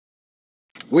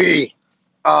We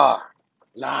are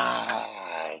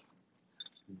live.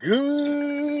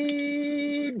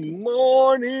 Good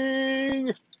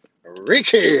morning,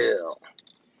 Rich Hill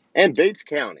and Bates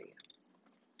County.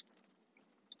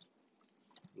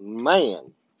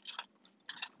 Man,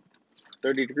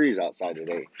 30 degrees outside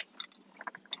today.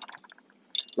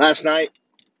 Last night,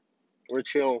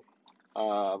 Rich Hill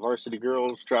varsity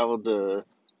girls traveled to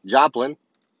Joplin.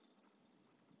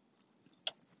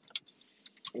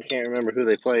 I can't remember who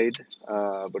they played,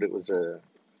 but it was a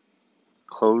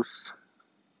close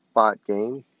fought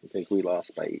game. I think we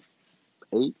lost by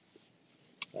 8.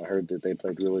 I heard that they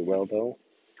played really well, though.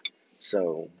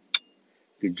 So,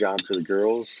 good job to the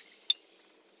girls.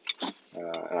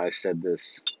 And I said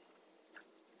this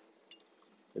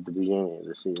at the beginning of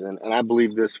the season, and I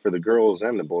believe this for the girls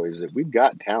and the boys, that we've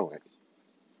got talent.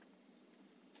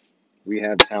 We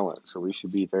have talent, so we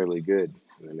should be fairly good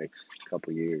in the next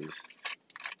couple years.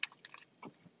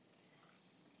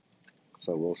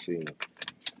 So we'll see.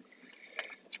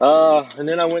 And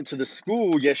then I went to the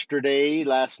school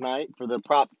last night, for the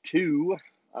Prop 2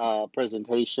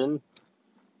 presentation.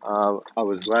 I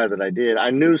was glad that I did.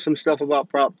 I knew some stuff about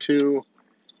Prop 2,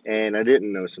 and I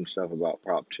didn't know some stuff about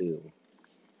Prop 2.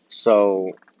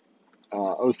 So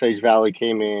Osage Valley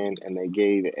came in and they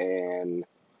gave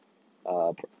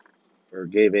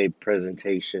a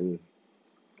presentation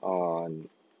on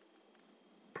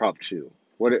Prop 2,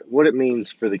 what it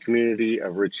means for the community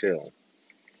of Rich Hill.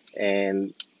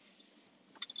 And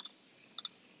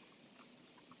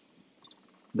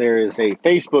there is a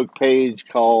Facebook page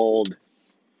called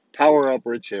Power Up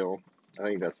Rich Hill. I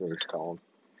think that's what it's called.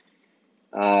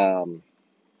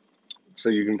 So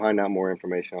you can find out more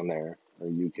information on there, or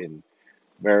you can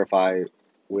verify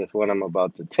with what I'm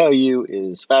about to tell you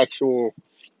is factual,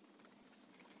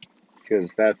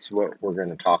 because that's what we're going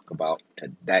to talk about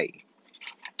today.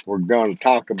 We're going to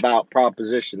talk about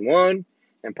Proposition 1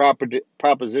 and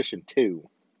Proposition 2,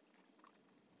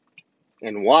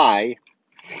 and why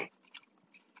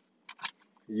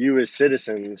you as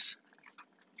citizens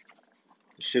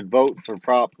should vote for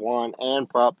Prop 1 and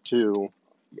Prop 2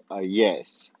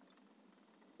 yes,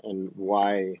 and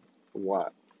what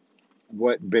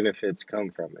benefits come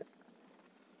from it.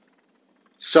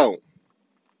 So,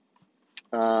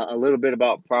 a little bit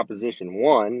about Proposition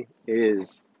 1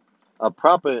 is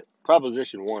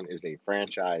Proposition 1 is a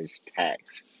franchise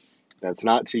tax. That's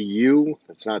not to you,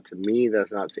 that's not to me,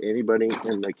 that's not to anybody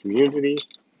in the community.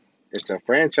 It's a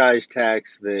franchise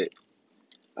tax that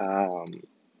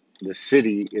the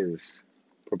city is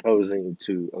proposing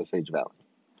to Osage Valley.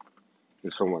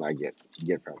 Is from what I get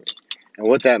from it. And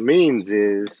what that means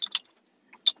is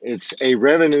it's a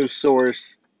revenue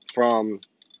source from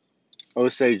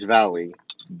Osage Valley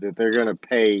that they're going to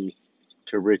pay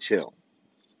to Rich Hill.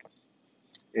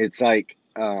 It's like,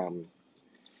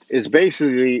 it's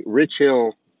basically Rich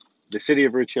Hill, the city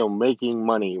of Rich Hill, making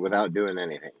money without doing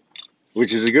anything,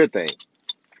 which is a good thing.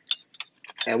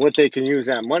 And what they can use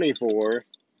that money for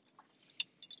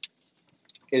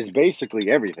is basically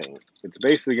everything. It's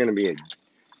basically going to be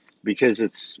because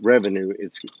it's revenue,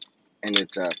 and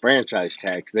it's a franchise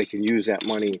tax, they can use that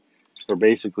money for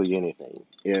basically anything.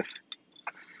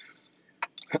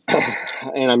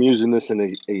 And I'm using this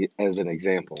as an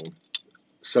example.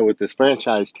 So with this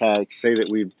franchise tax, say that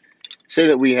we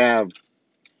have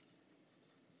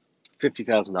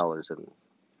 $50,000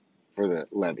 for the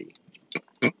levy,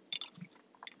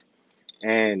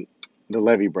 and the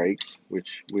levy breaks,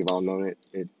 which we've all known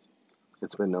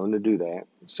it's been known to do that.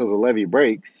 So the levy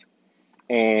breaks,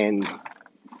 and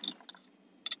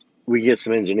we get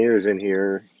some engineers in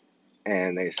here,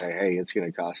 and they say, hey, it's going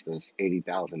to cost us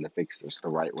 $80,000 to fix this the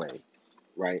right way,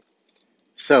 right?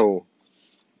 So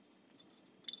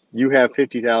you have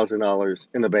 $50,000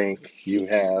 in the bank. You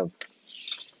have,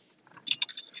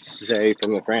 say,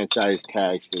 from the franchise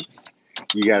tax,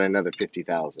 you got another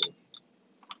 $50,000.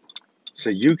 So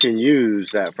you can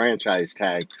use that franchise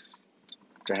tax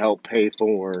to help pay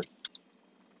for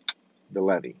the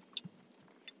levy.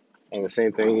 And the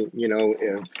same thing,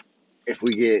 if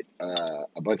we get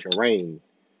a bunch of rain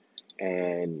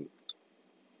and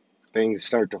things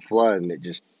start to flood and it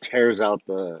just tears out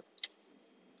the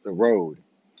road,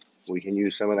 we can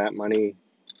use some of that money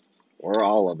or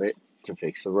all of it to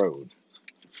fix the road.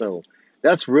 So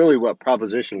that's really what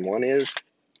Proposition 1 is.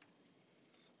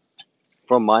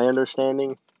 From my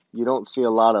understanding, you don't see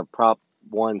a lot of Prop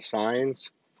 1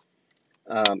 signs,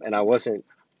 and I wasn't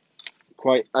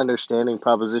quite understanding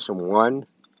Proposition 1,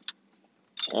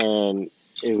 and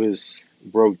it was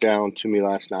broke down to me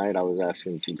last night. I was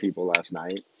asking some people last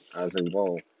night. I was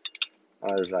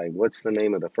like, what's the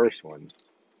name of the first one?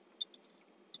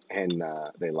 And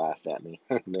they laughed at me.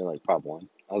 They're like, Prop 1.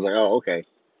 I was like, oh, okay.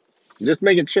 Just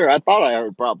making sure. I thought I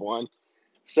heard Prop 1.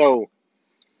 So,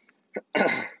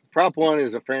 Prop 1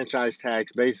 is a franchise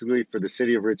tax basically for the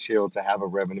city of Rich Hill to have a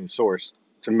revenue source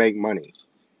to make money.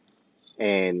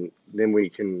 And then we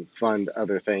can fund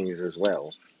other things as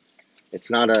well. It's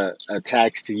not a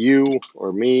tax to you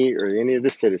or me or any of the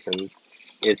citizens.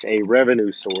 It's a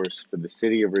revenue source for the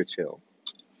city of Rich Hill.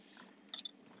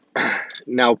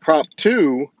 Now, Prop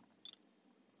 2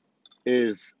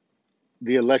 is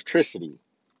the electricity,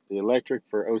 the electric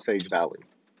for Osage Valley.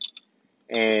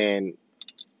 And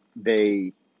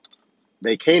they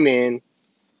came in,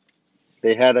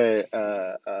 they had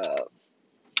a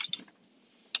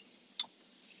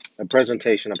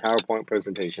presentation, a PowerPoint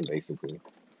presentation, basically.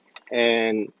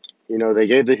 And, they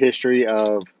gave the history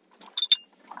of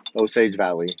Osage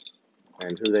Valley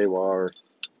and who they were,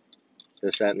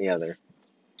 this, that, and the other.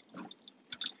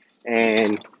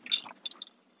 And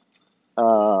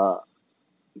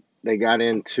they got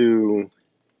into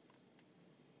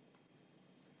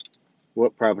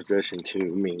what Proposition 2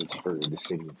 means for the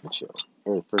city of Rich Hill,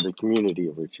 or for the community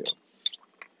of Rich Hill.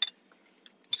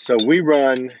 So we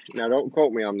run, now don't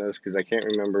quote me on this because I can't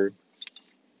remember.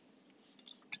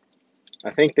 I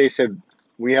think they said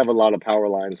we have a lot of power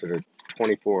lines that are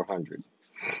 2,400,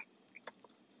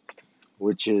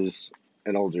 which is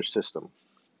an older system.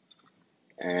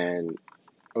 And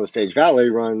Osage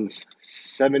Valley runs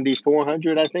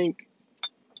 7,400, I think.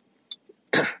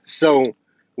 So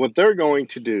what they're going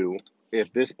to do,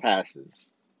 if this passes,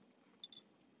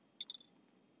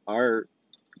 our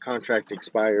contract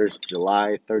expires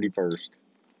July 31st.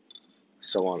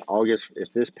 So on August,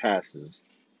 if this passes,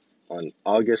 on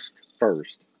August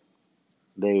 1st,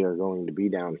 they are going to be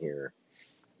down here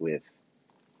with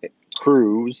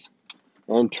crews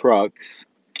and trucks,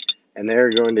 and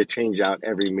they're going to change out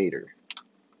every meter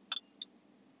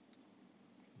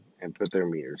and put their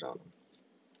meters on them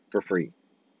for free,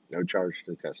 no charge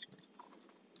to the customer,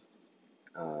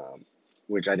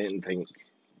 which I didn't think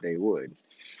they would,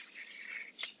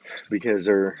 because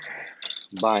they're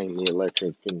buying the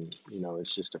electric, and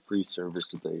it's just a free service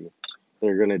that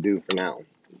they're going to do for now,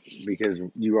 because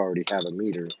you already have a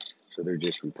meter, so they're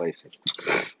just replacing.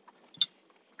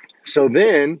 So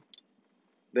then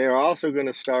they're also going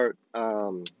to start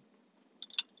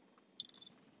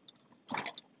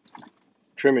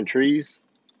trimming trees,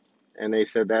 and they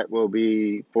said that will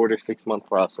be 4 to 6 month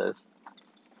process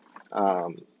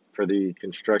for the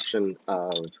construction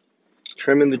of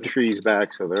trimming the trees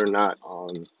back so they're not on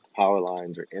power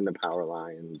lines or in the power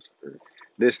lines or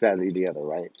this, that, or the other,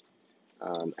 right?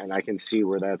 And I can see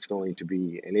where that's going to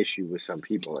be an issue with some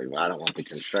people. Like, well, I don't want the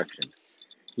construction.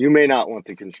 You may not want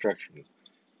the construction,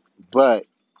 but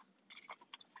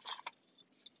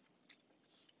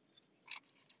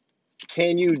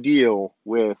can you deal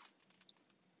with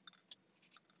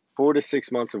 4 to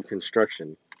 6 months of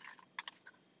construction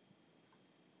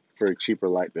for a cheaper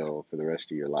light bill for the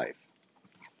rest of your life?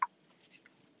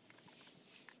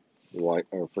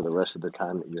 Or for the rest of the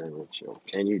time that you're in Rich Hill?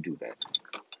 Can you do that?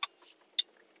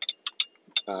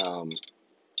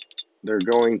 They're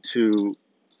going to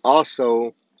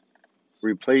also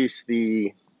replace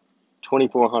the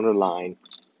 2400 line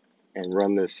and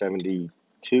run the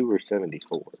 72 or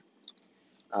 74.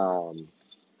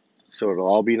 So it'll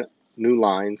all be new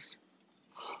lines.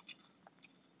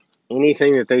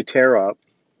 Anything that they tear up,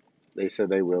 they said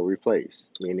they will replace,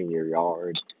 meaning your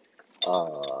yard,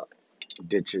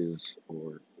 ditches,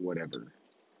 or whatever.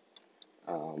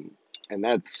 And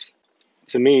that's,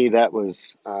 to me, that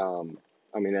was,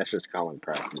 that's just common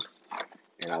practice.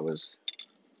 And I was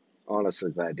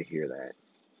honestly glad to hear that.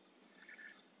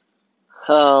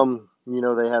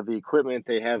 They have the equipment,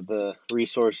 they have the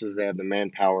resources, they have the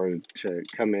manpower to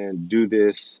come in, do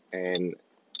this, and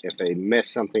if they mess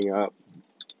something up,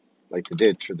 like the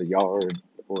ditch or the yard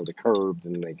or the curb,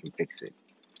 then they can fix it.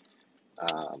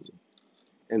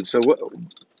 And so,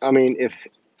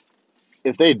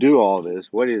 if they do all this,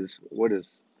 what is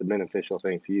the beneficial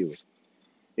thing for you?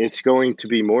 It's going to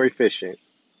be more efficient.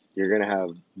 You're going to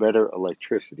have better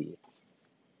electricity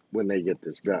when they get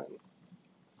this done.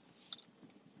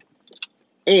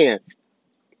 And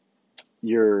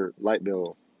your light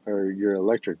bill or your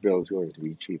electric bill is going to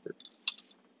be cheaper.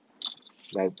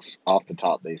 That's off the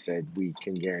top. They said we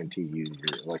can guarantee you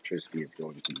your electricity is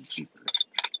going to be cheaper.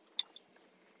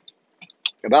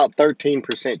 About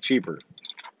 13% cheaper.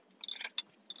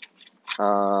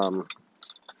 I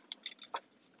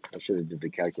should have did the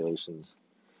calculations.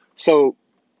 So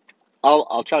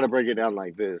I'll try to break it down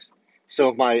like this. So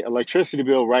if my electricity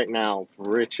bill right now for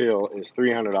Rich Hill is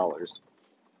 $300,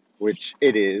 which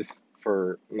it is,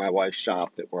 for my wife's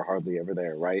shop that we're hardly ever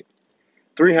there, right?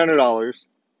 $300,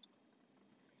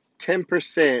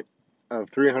 10% of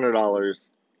 $300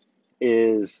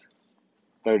 is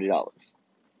 $30.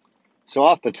 So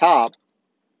off the top,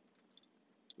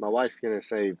 my wife's gonna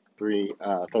save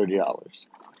 $30.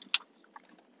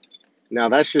 Now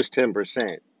that's just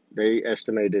 10%. They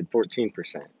estimated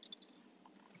 14%.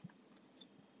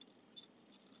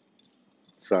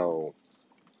 So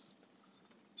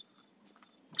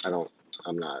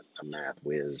I'm not a math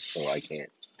whiz, so I can't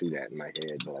do that in my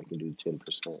head, but I can do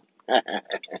 10%.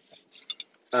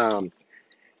 um,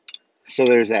 so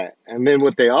there's that. And then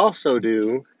what they also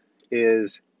do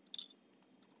is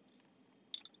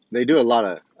they do a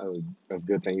lot of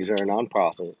good things. They're a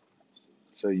nonprofit,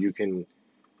 so you can.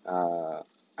 Uh,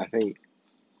 I think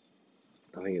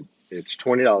it's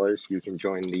 $20. You can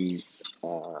join the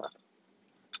uh,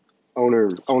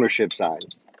 ownership side,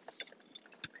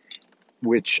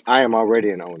 which I am already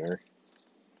an owner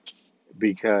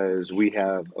because we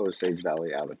have Osage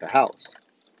Valley out at the house.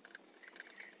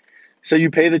 So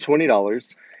you pay the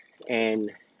 $20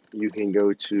 and you can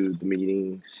go to the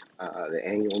meetings, the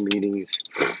annual meetings,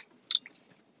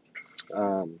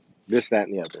 this, that,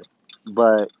 and the other.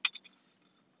 But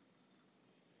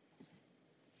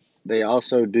they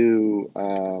also do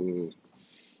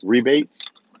rebates.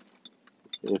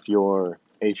 If your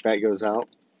HVAC goes out,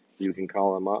 you can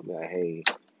call them up and say, hey,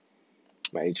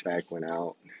 my HVAC went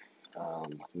out. I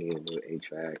need a new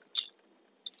HVAC.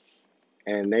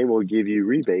 And they will give you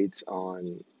rebates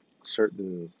on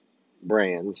certain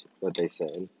brands, what they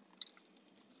said.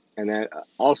 And that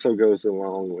also goes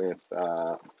along with,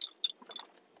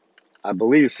 I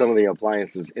believe, some of the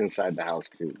appliances inside the house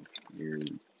too. Your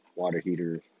water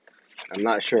heater. I'm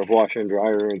not sure if washer and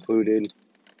dryer are included,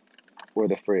 or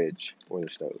the fridge, or the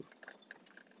stove.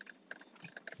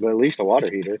 But at least a water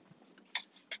heater.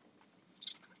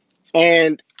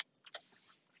 And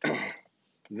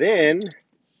then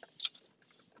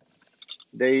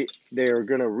they're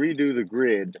going to redo the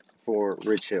grid for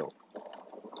Rich Hill.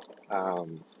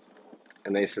 And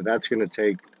they said that's going to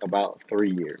take about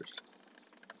 3 years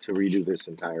to redo this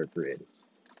entire grid.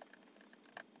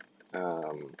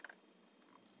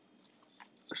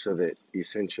 So that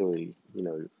essentially,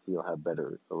 you'll have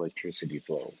better electricity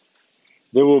flow.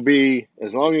 There will be,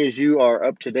 as long as you are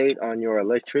up to date on your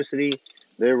electricity,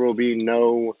 there will be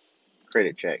no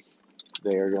credit check.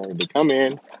 They are going to come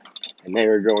in and they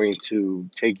are going to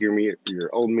take your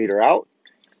old meter out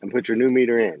and put your new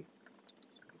meter in.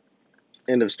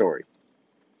 End of story.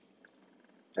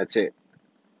 That's it.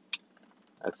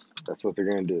 That's what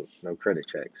they're going to do. No credit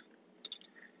checks.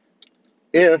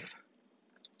 If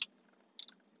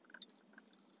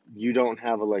you don't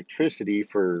have electricity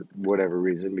for whatever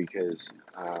reason because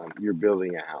you're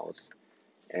building a house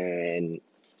and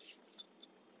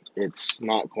it's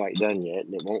not quite done yet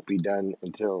and it won't be done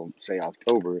until, say,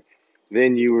 October,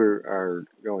 then you are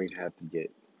going to have to get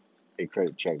a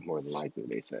credit check more than likely,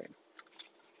 they say.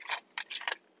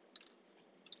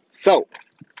 So,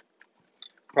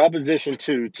 Proposition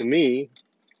 2, to me,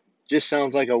 just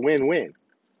sounds like a win-win.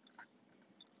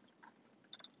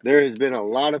 There has been a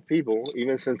lot of people,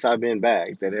 even since I've been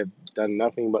back, that have done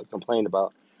nothing but complain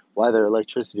about why their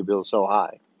electricity bill is so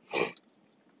high.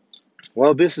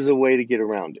 Well, this is a way to get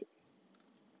around it.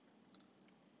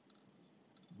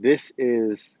 This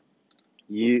is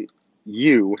you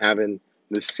having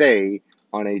the say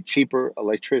on a cheaper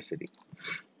electricity.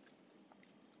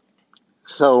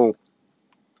 So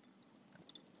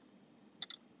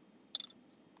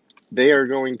they are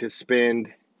going to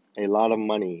spend a lot of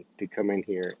money to come in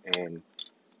here and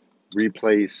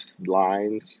replace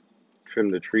lines,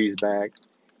 trim the trees back.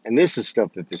 And this is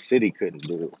stuff that the city couldn't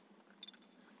do.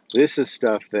 This is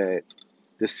stuff that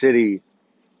the city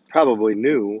probably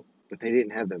knew, but they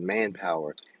didn't have the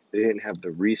manpower. They didn't have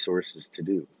the resources to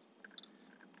do.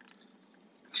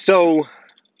 So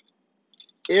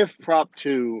if Prop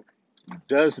 2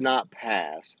 does not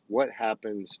pass, what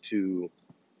happens to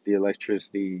the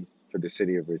electricity for the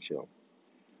city of Rich Hill?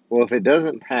 Well, if it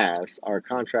doesn't pass, our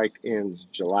contract ends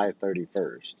July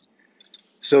 31st.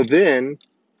 So then,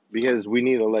 because we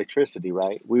need electricity,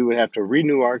 right, we would have to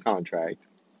renew our contract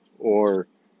or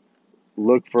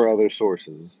look for other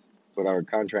sources. But our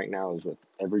contract now is with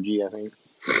Evergy, I think.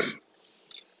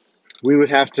 We would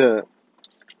have to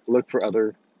look for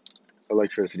other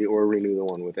electricity or renew the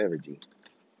one with Evergy.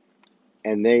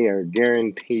 And they are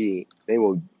guaranteed,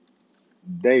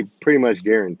 they pretty much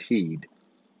guaranteed,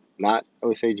 not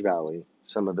Osage Valley,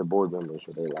 some of the board members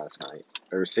were there last night,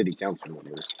 or city council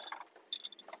members.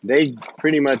 They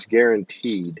pretty much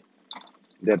guaranteed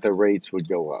that the rates would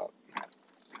go up.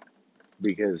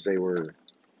 because they were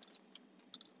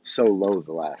so low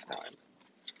the last time.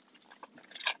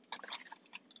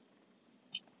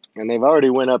 And they've already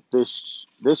went up this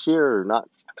year, or not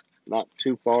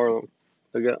too far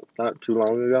ago, not too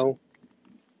long ago,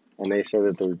 and they said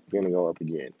that they're going to go up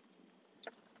again.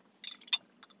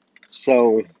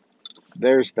 So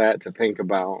there's that to think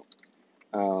about.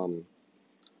 Um,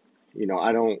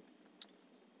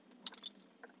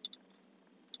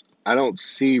 I don't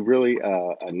see really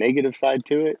a negative side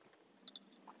to it.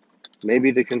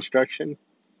 Maybe the construction,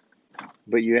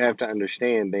 but you have to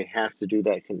understand they have to do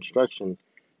that construction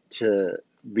to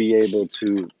be able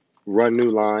to run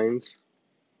new lines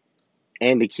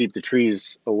and to keep the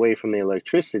trees away from the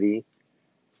electricity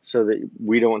so that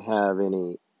we don't have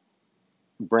any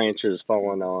branches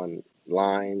falling on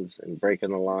lines and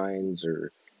breaking the lines,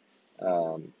 or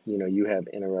you have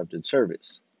interrupted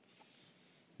service.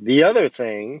 The other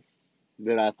thing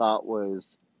that I thought was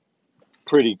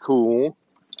pretty cool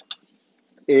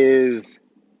is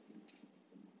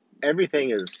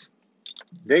everything is,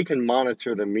 they can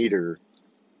monitor the meter,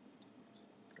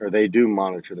 or they do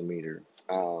monitor the meter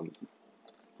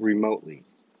remotely.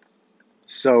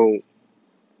 So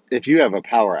if you have a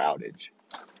power outage,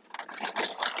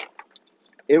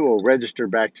 it will register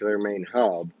back to their main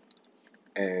hub,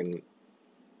 and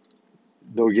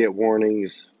they'll get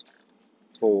warnings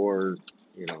for,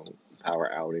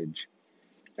 power outage,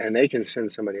 and they can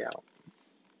send somebody out.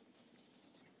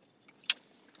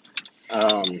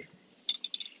 Um,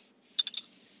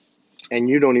 and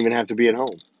you don't even have to be at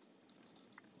home.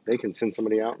 They can send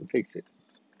somebody out and fix it.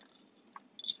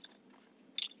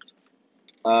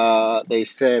 They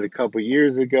said a couple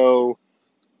years ago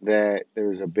that there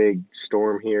was a big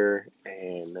storm here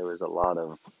and there was a lot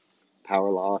of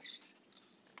power loss.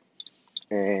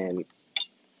 And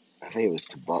I think it was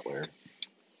to Butler.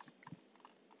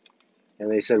 And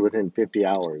they said within 50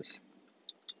 hours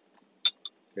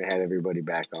they had everybody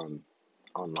back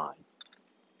online.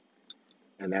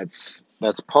 And that's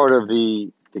part of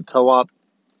the co-op.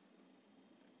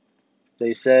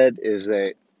 They said is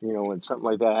that, when something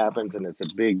like that happens and it's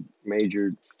a big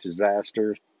major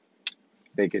disaster,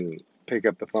 they can pick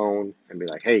up the phone and be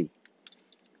like, "Hey,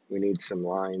 we need some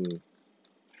line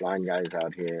guys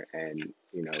out here," and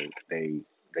they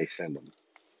send them.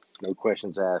 No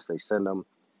questions asked. They send them,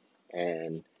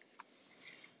 and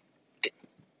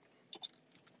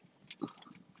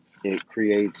it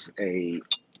creates a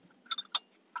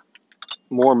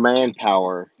more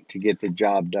manpower to get the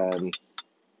job done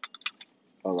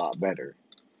a lot better.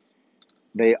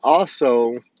 They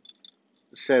also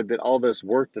said that all this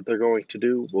work that they're going to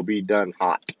do will be done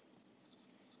hot,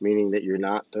 meaning that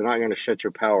they're not going to shut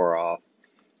your power off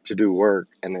to do work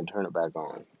and then turn it back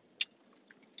on.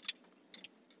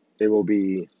 It will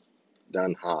be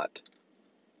done hot,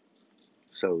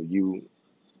 so you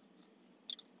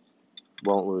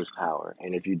won't lose power.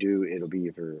 And if you do, it'll be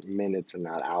for minutes and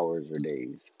not hours or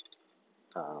days.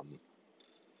 Um,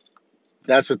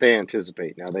 that's what they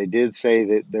anticipate. Now, they did say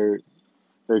that there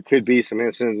could be some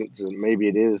instances, and maybe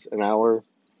it is an hour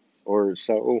or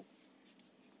so,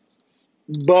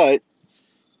 but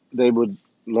they would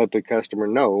let the customer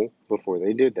know before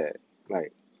they did that.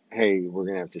 Like, hey, we're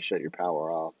going to have to shut your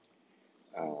power off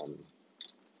um,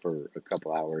 for a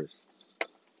couple hours.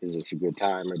 Is this a good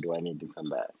time, or do I need to come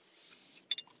back?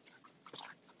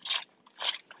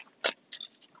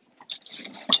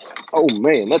 Oh,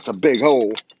 man, that's a big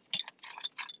hole.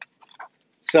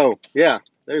 So, yeah,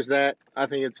 there's that. I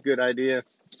think it's a good idea.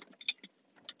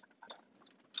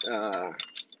 Uh,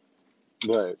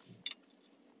 but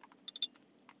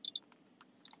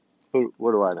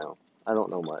what do I know? I don't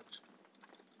know much.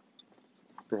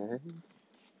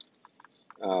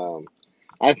 Um,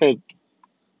 I think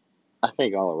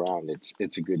all around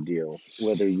it's a good deal.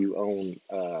 Whether you own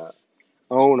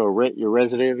or rent your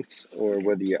residence, or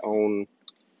whether you own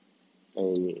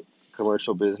a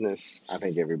commercial business, I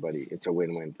think it's a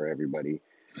win-win for everybody.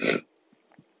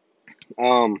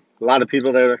 A lot of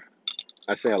people there.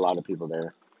 I say a lot of people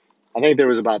there. I think there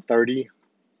was about 30,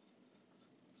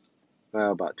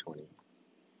 about 20.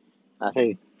 I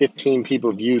think 15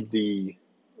 people viewed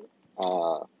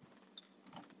uh,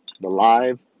 the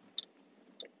live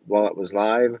while it was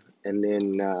live, and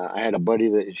then I had a buddy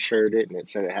that shared it, and it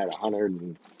said it had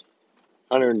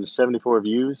 174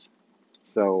 views.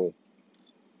 So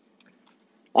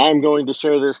I'm going to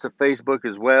share this to Facebook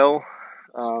as well.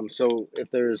 So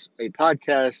if there's a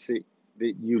podcast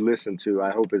that you listen to,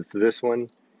 I hope it's this one.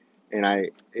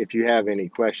 And if you have any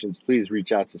questions, please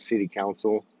reach out to City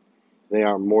Council. They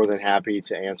are more than happy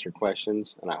to answer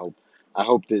questions, and I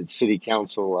hope that City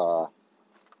Council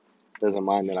doesn't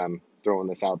mind that I'm throwing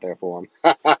this out there for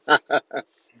them.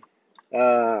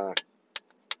 uh,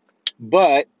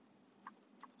 but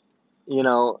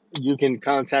you can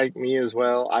contact me as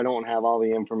well. I don't have all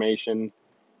the information.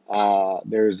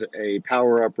 There's a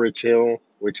Power Up Rich Hill,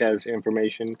 which has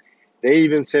information. They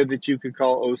even said that you could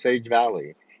call Osage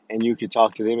Valley and you could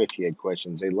talk to them if you had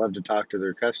questions. They love to talk to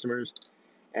their customers.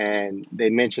 And they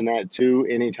mention that too.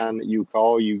 Anytime that you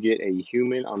call, you get a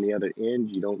human on the other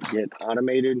end. You don't get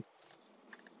automated.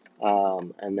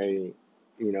 And they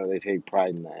take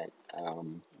pride in that.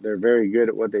 They're very good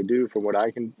at what they do, from what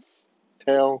I can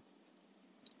tell,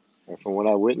 or from what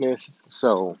I witnessed.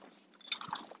 So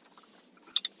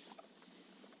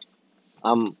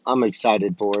I'm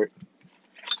excited for it.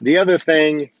 The other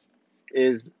thing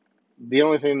is, the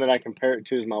only thing that I compare it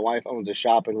to is my wife owns a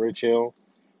shop in Rich Hill,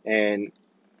 and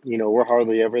we're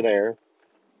hardly ever there.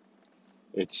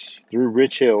 It's through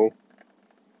Rich Hill,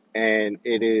 and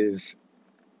it is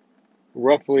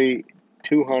roughly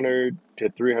 $200 to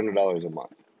 $300 a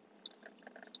month,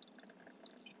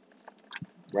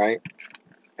 right?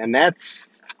 And that's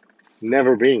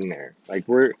never being there. Like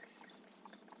we're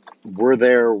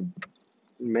there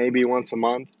maybe once a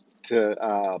month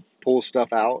to pull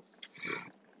stuff out.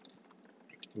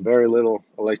 Very little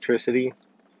electricity.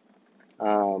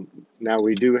 Now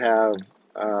we do have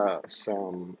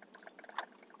some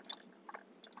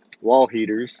wall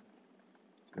heaters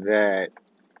that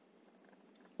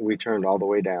we turned all the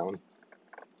way down,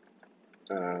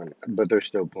 but they're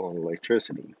still pulling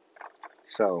electricity.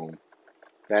 So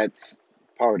that's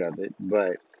part of it.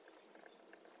 But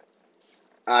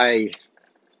I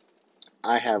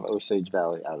I have Osage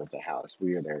Valley out of the house.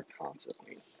 We are there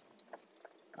constantly.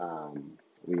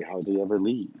 We hardly ever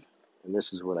leave. And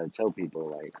this is what I tell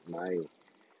people, like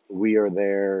we are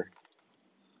there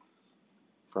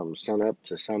from sun up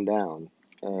to sundown,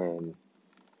 and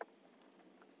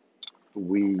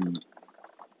we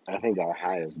I think our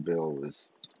highest bill was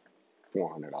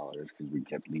 $400 because we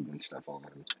kept leaving stuff on,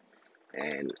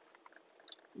 and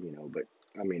but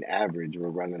I mean average we're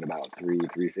running about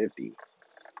 350.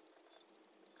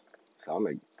 So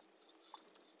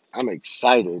I'm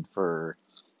excited for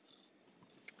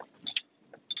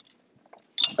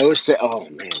oh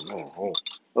man,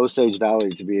 Osage Valley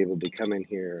to be able to come in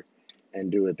here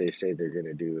and do what they say they're going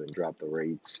to do and drop the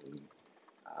rates, and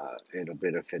it'll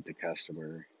benefit the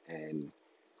customer. And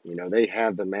they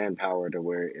have the manpower to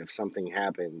where if something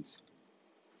happens,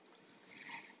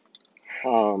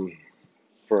 um,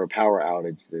 for a power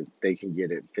outage, that they can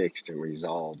get it fixed and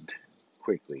resolved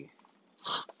quickly,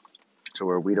 to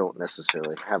where we don't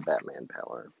necessarily have that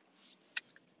manpower.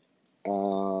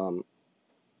 Um,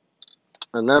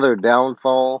 Another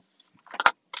downfall,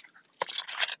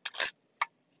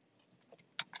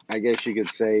 I guess you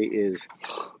could say, is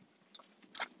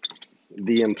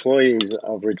the employees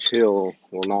of Rich Hill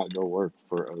will not go work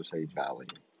for Osage Valley.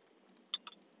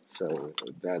 So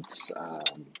that's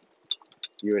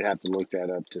you would have to look that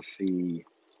up to see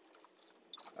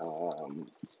um,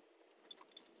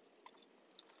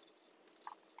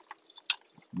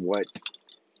 what,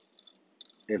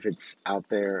 if it's out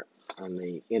there on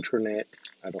the intranet.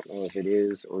 I don't know if it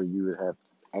is, or you would have.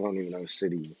 I don't even know if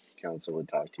city council would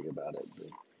talk to you about it.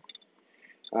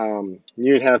 But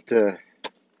you'd have to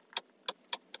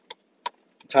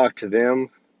talk to them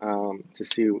to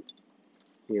see,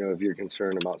 if you're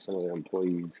concerned about some of the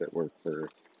employees that work for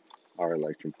our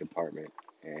electric department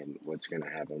and what's going to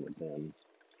happen with them.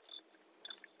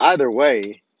 Either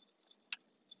way,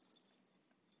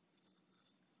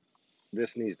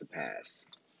 this needs to pass.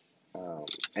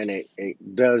 And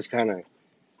it does kind of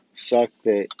suck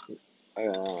that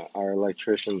our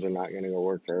electricians are not going to go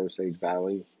work for Osage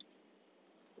Valley,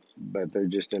 but they're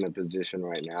just in a position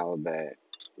right now that,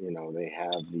 they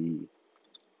have the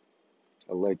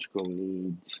electrical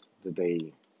needs that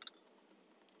they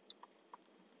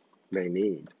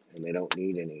need, and they don't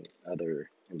need any other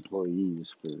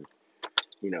employees for,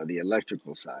 the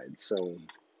electrical side. So,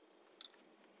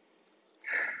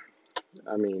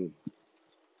 I mean,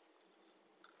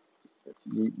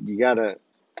 you gotta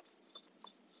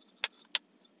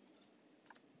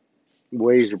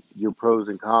weigh your pros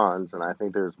and cons, and I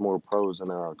think there's more pros than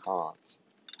there are cons.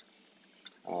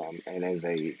 And as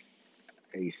a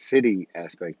city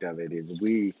aspect of it is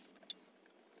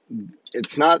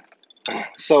it's not,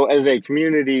 so as a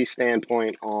community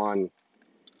standpoint on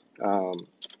um,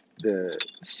 the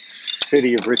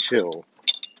city of Rich Hill,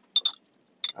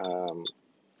 um,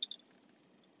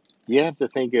 you have to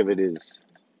think of it as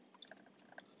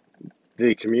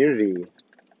the community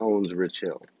owns Rich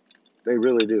Hill. They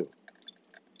really do.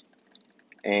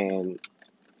 And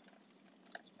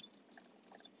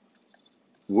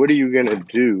what are you gonna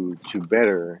do to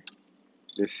better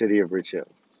the city of Rich Hill?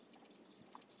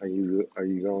 Are you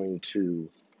going to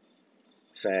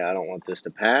say I don't want this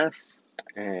to pass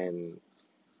and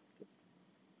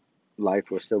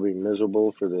life will still be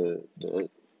miserable for the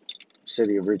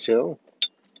city of Rich Hill?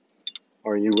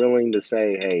 Or are you willing to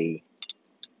say, hey,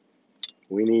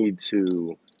 we need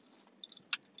to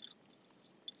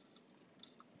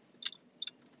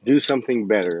do something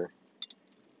better?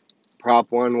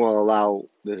 Prop 1 will allow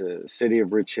the city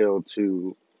of Rich Hill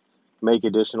to make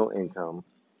additional income,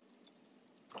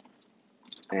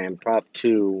 and Prop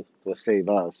 2 will save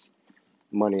us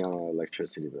money on our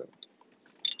electricity bill,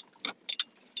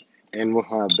 and we'll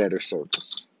have better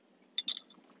service.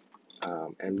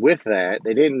 And with that,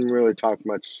 they didn't really talk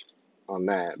much on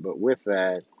that, but with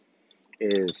that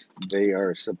is they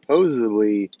are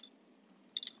supposedly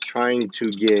trying to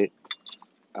get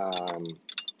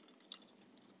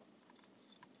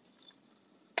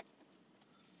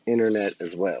internet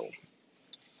as well.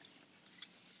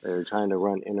 They're trying to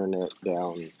run internet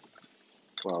down.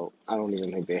 Well, I don't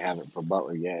even think they have it for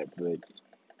Butler yet, but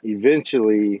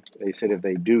eventually they said if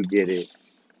they do get it,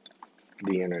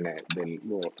 the internet, then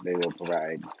they will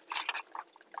provide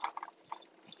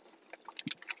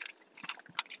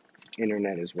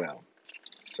internet as well.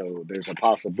 So there's a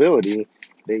possibility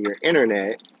that your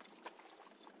internet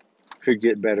could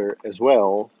get better as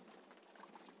well.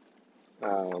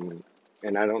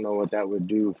 And I don't know what that would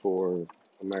do for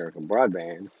American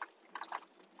broadband,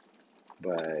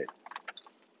 but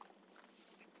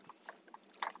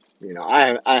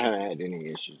I haven't had any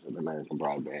issues with American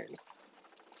broadband.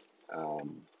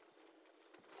 Um,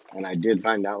 and I did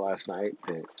find out last night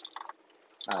that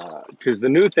because the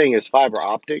new thing is fiber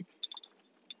optic,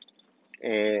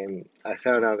 and I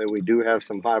found out that we do have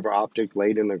some fiber optic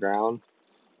laid in the ground,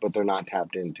 but they're not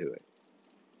tapped into it,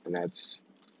 and that's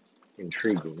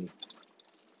intriguing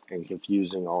and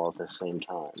confusing all at the same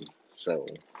time. So,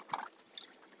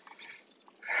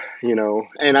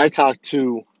 and I talked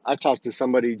to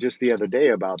somebody just the other day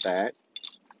about that,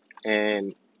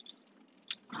 and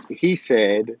he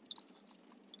said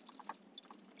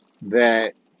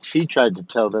that he tried to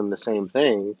tell them the same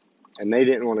thing, and they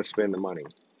didn't want to spend the money.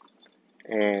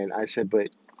 And I said,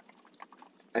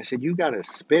 you got to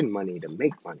spend money to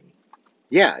make money.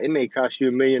 Yeah, it may cost you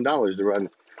 $1 million to run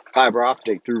fiber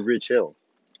optic through Rich Hill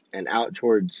and out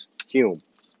towards Hume.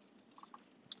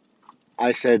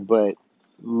 I said, but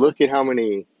look at how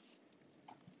many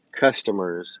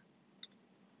customers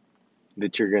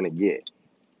that you're going to get.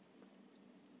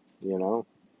 You know,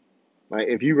 like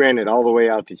if you ran it all the way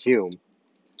out to Hume,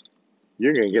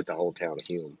 you're going to get the whole town of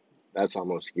Hume. That's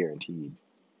almost guaranteed.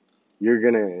 You're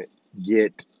going to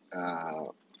get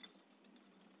the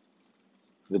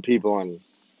people on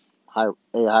a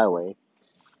highway.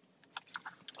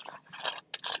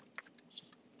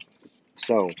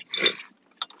 So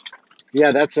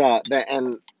yeah, that's that,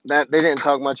 and that they didn't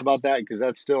talk much about that because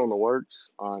that's still in the works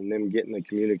on them getting the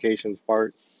communications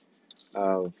part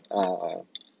of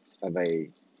a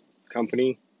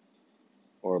company,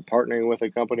 or partnering with a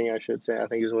company, I should say. I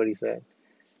think is what he said.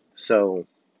 So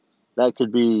that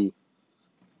could be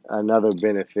another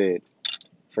benefit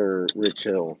for Rich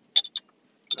Hill,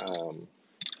 um,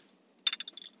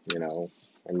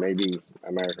 and maybe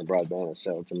American Broadband will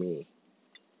sell to me.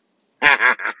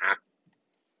 I'm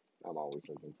always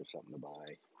looking for something to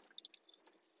buy.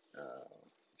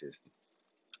 Just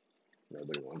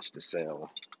nobody wants to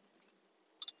sell.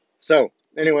 So,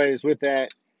 anyways, with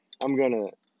that, I'm gonna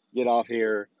get off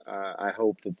here. I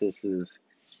hope that this is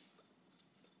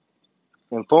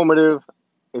informative.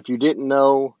 If you didn't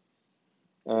know,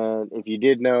 and if you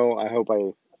did know, I hope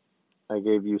I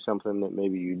gave you something that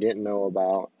maybe you didn't know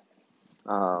about.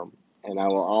 And I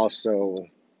will also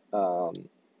um,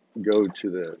 go to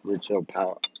the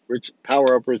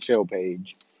Power Up Rich Hill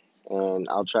page, and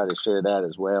I'll try to share that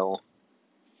as well,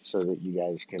 so that you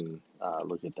guys can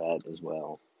look at that as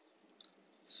well.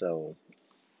 So,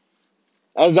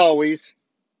 as always,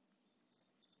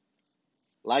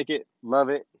 like it, love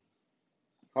it,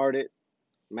 heart it,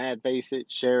 mad face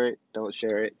it, share it, don't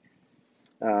share it.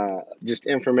 Just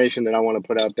information that I want to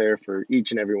put out there for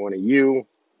each and every one of you,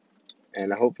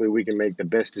 and hopefully we can make the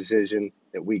best decision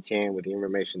that we can with the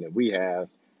information that we have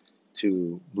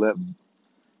to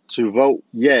vote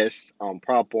yes on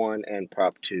Prop 1 and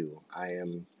Prop 2. I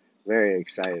am very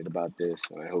excited about this,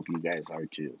 and I hope you guys are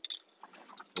too.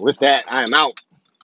 With that, I am out.